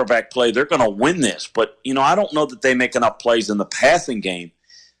good quarterback play, they're going to win this. But, I don't know that they make enough plays in the passing game.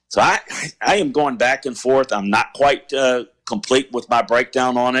 So I am going back and forth. I'm not quite complete with my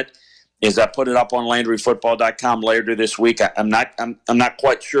breakdown on it. As I put it up on LandryFootball.com later this week, I'm not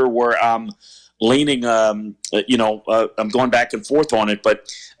quite sure where I'm leaning. I'm going back and forth on it, but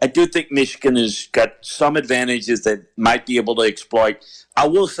I do think Michigan has got some advantages that might be able to exploit. I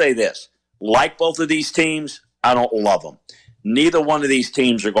will say this: like both of these teams, I don't love them. Neither one of these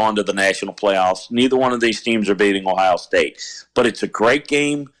teams are going to the national playoffs. Neither one of these teams are beating Ohio State. But it's a great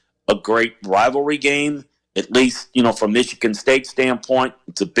game, a great rivalry game, at least, from Michigan State's standpoint.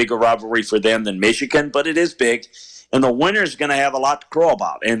 It's a bigger rivalry for them than Michigan, but it is big. And the winner's going to have a lot to crow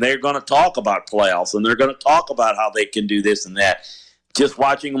about. And they're going to talk about playoffs, and they're going to talk about how they can do this and that. Just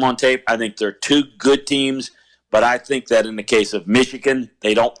watching them on tape, I think they're two good teams. But I think that in the case of Michigan,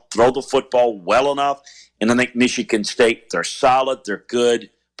 they don't throw the football well enough. And I think Michigan State, they're solid, they're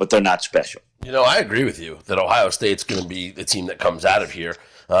good, but they're not special. I agree with you that Ohio State's going to be the team that comes out of here.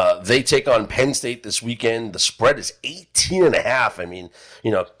 They take on Penn State this weekend. The spread is 18.5. I mean,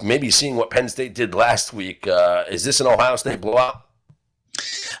 maybe seeing what Penn State did last week, is this an Ohio State blowout?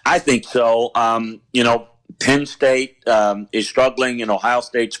 I think so. Penn State is struggling, and Ohio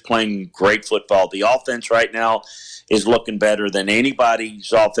State's playing great football. The offense right now is looking better than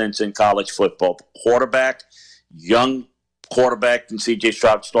anybody's offense in college football. Young quarterback, and C.J.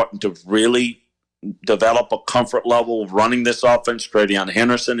 Stroud starting to really develop a comfort level of running this offense. Travion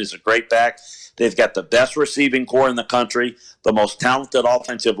Henderson is a great back. They've got the best receiving core in the country, the most talented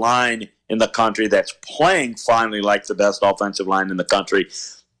offensive line in the country that's playing finally like the best offensive line in the country.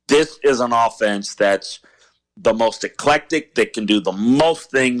 This is an offense that's the most eclectic, that can do the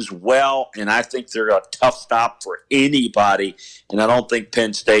most things well, and I think they're a tough stop for anybody, and I don't think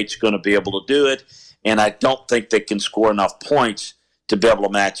Penn State's going to be able to do it, and I don't think they can score enough points to be able to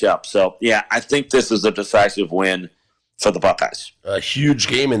match up. So, yeah, I think this is a decisive win for the Buckeyes. A huge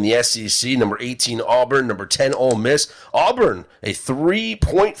game in the SEC. Number 18, Auburn. Number 10, Ole Miss. Auburn, a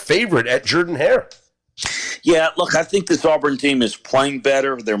 3-point favorite at Jordan-Hare. Yeah, look, I think this Auburn team is playing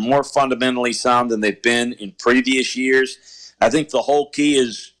better. They're more fundamentally sound than they've been in previous years. I think the whole key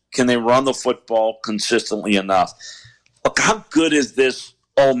is, can they run the football consistently enough? Look, how good is this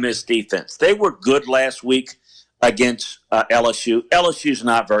Ole Miss defense? They were good last week against LSU. LSU's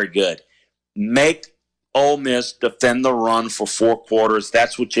not very good. Make Ole Miss defend the run for 4 quarters.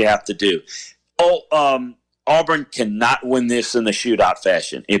 That's what you have to do. Auburn cannot win this in the shootout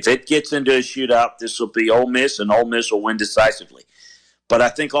fashion. If it gets into a shootout, this will be Ole Miss, and Ole Miss will win decisively. But I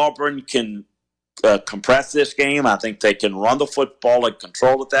think Auburn can compress this game. I think they can run the football and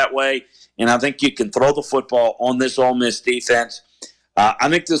control it that way. And I think you can throw the football on this Ole Miss defense. I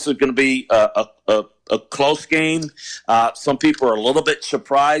think this is going to be a close game. Some people are a little bit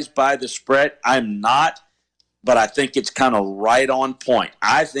surprised by the spread. I'm not, but I think it's kind of right on point.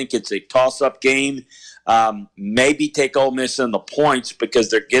 I think it's a toss-up game. Maybe take Ole Miss in the points because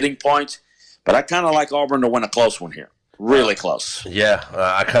they're getting points, but I kind of like Auburn to win a close one here. Really close. Yeah,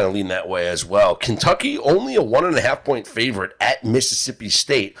 I kind of lean that way as well. Kentucky, only a 1.5-point favorite at Mississippi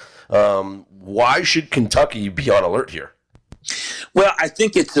State. Why should Kentucky be on alert here? Well, I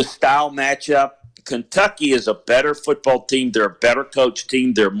think it's a style matchup. Kentucky is a better football team. They're a better coach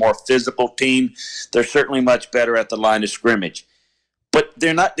team. They're a more physical team. They're certainly much better at the line of scrimmage. But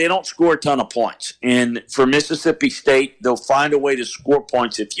they don't score a ton of points. And for Mississippi State, they'll find a way to score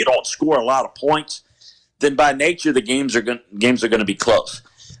points. If you don't score a lot of points, then by nature the games are going to be close.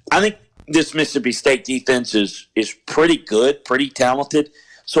 I think this Mississippi State defense is pretty good, pretty talented.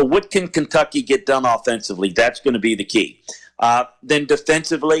 So what can Kentucky get done offensively? That's going to be the key. Then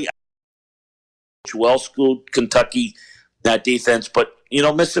defensively, well-schooled Kentucky defense, but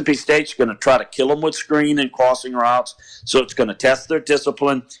Mississippi State's going to try to kill them with screen and crossing routes, so it's going to test their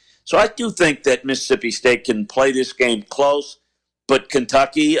discipline. So I do think that Mississippi State can play this game close, but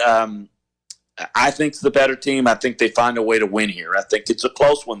Kentucky, I think, is the better team. I think they find a way to win here. I think it's a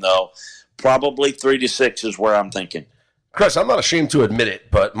close one, though. Probably 3-6 is where I'm thinking. Chris, I'm not ashamed to admit it,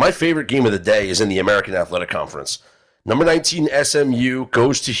 but my favorite game of the day is in the American Athletic Conference. Number 19 SMU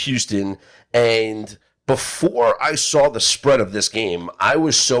goes to Houston, and before I saw the spread of this game, I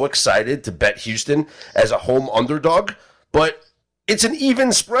was so excited to bet Houston as a home underdog, but it's an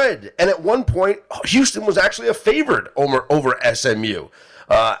even spread. And at one point, Houston was actually a favorite over SMU.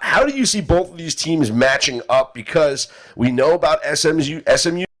 How do you see both of these teams matching up? Because we know about SMU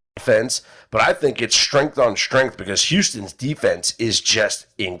defense, but I think it's strength on strength because Houston's defense is just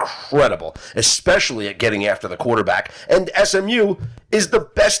incredible, especially at getting after the quarterback. And SMU is the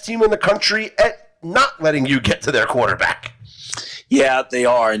best team in the country at not letting you get to their quarterback. Yeah, they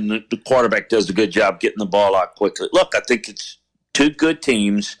are, and the quarterback does a good job getting the ball out quickly. Look, I think it's two good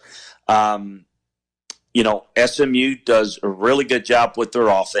teams. SMU does a really good job with their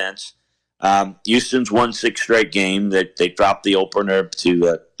offense. Houston's won 6 straight games. They dropped the opener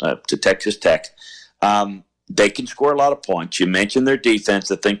to Texas Tech. They can score a lot of points. You mentioned their defense.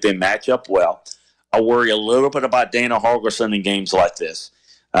 I think they match up well. I worry a little bit about Dana Holgorsen in games like this.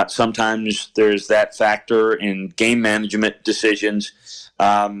 Sometimes there's that factor in game management decisions.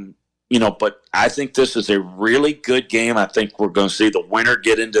 But I think this is a really good game. I think we're going to see the winner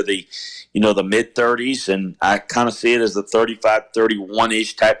get into the mid-30s, and I kind of see it as a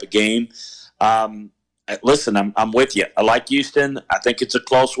 35-31-ish type of game. Listen, I'm with you. I like Houston. I think it's a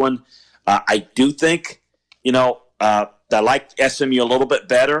close one. I do think, I like SMU a little bit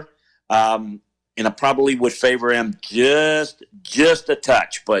better, and I probably would favor him just a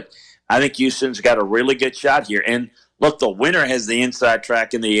touch. But I think Houston's got a really good shot here. And look, the winner has the inside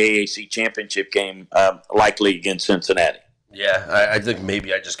track in the AAC championship game, likely against Cincinnati. Yeah, I think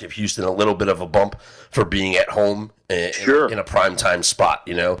maybe I just give Houston a little bit of a bump for being at home in a primetime spot,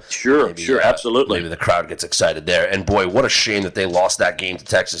 you know? Sure, absolutely. Maybe the crowd gets excited there. And, boy, what a shame that they lost that game to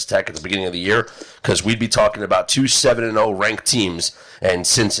Texas Tech at the beginning of the year, because we'd be talking about 2 7-0 ranked teams and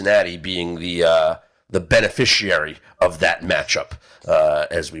Cincinnati being the beneficiary of that matchup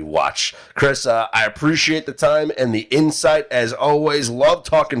as we watch. Chris, I appreciate the time and the insight. As always, love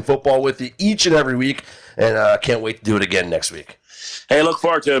talking football with you each and every week, and can't wait to do it again next week. Hey, look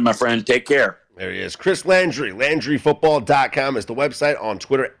forward to it, my friend. Take care. There he is. Chris Landry. LandryFootball.com is the website. On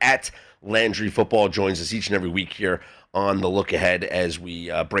Twitter, @LandryFootball. Joins us each and every week here on the Look Ahead as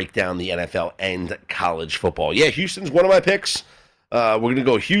we break down the NFL and college football. Yeah, Houston's one of my picks. We're going to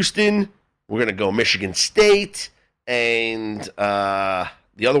go Houston. We're going to go Michigan State. And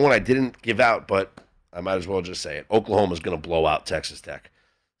the other one I didn't give out, but I might as well just say it. Oklahoma's going to blow out Texas Tech.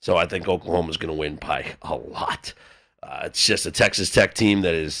 So I think Oklahoma's going to win by a lot. It's just a Texas Tech team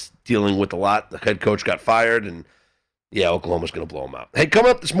that is dealing with a lot. The head coach got fired, and, yeah, Oklahoma's going to blow them out. Hey, coming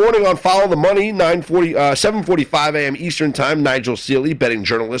up this morning on Follow the Money, 7:45 a.m. Eastern Time, Nigel Seeley, betting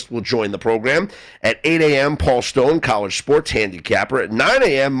journalist, will join the program. At 8 a.m., Paul Stone, college sports handicapper. At 9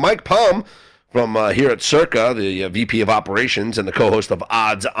 a.m., Mike Palm from here at Circa, the VP of Operations and the co-host of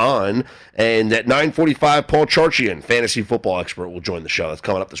Odds On. And at 9:45, Paul Charchian, fantasy football expert, will join the show. That's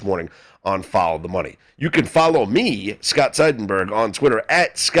coming up this morning on Follow the Money. You can follow me, Scott Seidenberg, on Twitter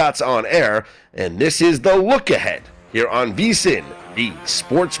at ScottsOnAir. And this is the Look Ahead here on VSiN, the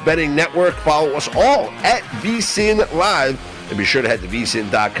Sports Betting Network. Follow us all at VSiN Live. And be sure to head to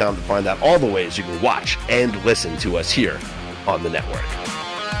vsin.com to find out all the ways you can watch and listen to us here on the network.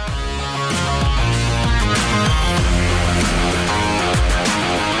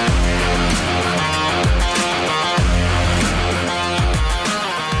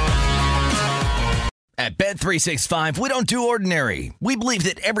 At Bet365, we don't do ordinary. We believe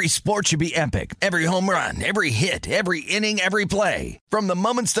that every sport should be epic. Every home run, every hit, every inning, every play. From the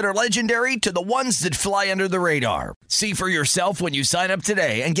moments that are legendary to the ones that fly under the radar. See for yourself when you sign up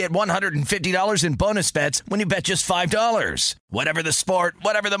today and get $150 in bonus bets when you bet just $5. Whatever the sport,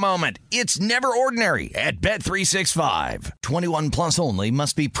 whatever the moment, it's never ordinary at Bet365. 21 plus only.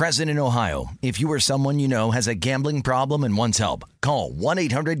 Must be present in Ohio. If you or someone you know has a gambling problem and wants help, call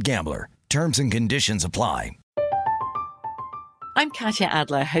 1-800-GAMBLER. Terms and conditions apply. I'm Katya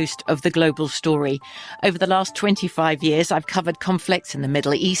Adler, host of The Global Story. Over the last 25 years, I've covered conflicts in the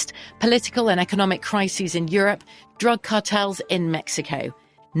Middle East, political and economic crises in Europe, drug cartels in Mexico.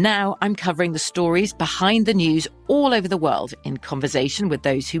 Now I'm covering the stories behind the news all over the world in conversation with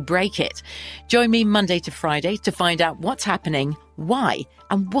those who break it. Join me Monday to Friday to find out what's happening, why,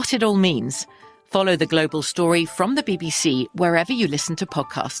 and what it all means. Follow The Global Story from the BBC wherever you listen to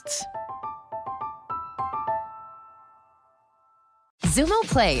podcasts. Xumo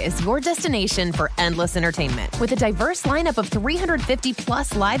Play is your destination for endless entertainment. With a diverse lineup of 350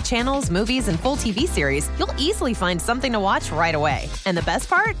 plus live channels, movies, and full TV series, you'll easily find something to watch right away. And the best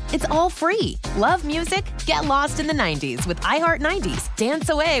part? It's all free. Love music? Get lost in the 90s with iHeart 90s. Dance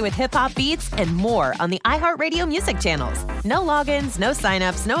away with hip-hop beats and more on the iHeartRadio music channels. No logins, no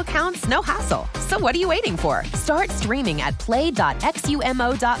signups, no accounts, no hassle. So what are you waiting for? Start streaming at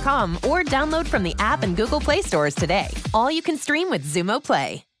play.xumo.com or download from the app and Google Play stores today. All you can stream with Xumo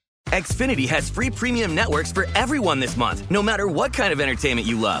Play. Xfinity has free premium networks for everyone this month, no matter what kind of entertainment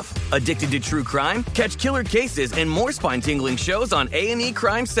you love. Addicted to true crime? Catch killer cases and more spine-tingling shows on A&E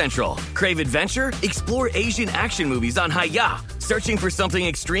Crime Central. Crave adventure? Explore Asian action movies on Hi-YAH. Searching for something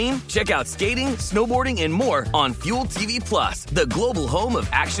extreme? Check out skating, snowboarding, and more on Fuel TV Plus, the global home of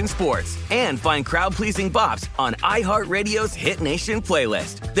action sports. And find crowd-pleasing bops on iHeartRadio's Hit Nation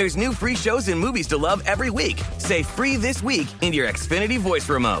playlist. There's new free shows and movies to love every week. Say free this week in your Xfinity voice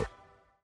remote.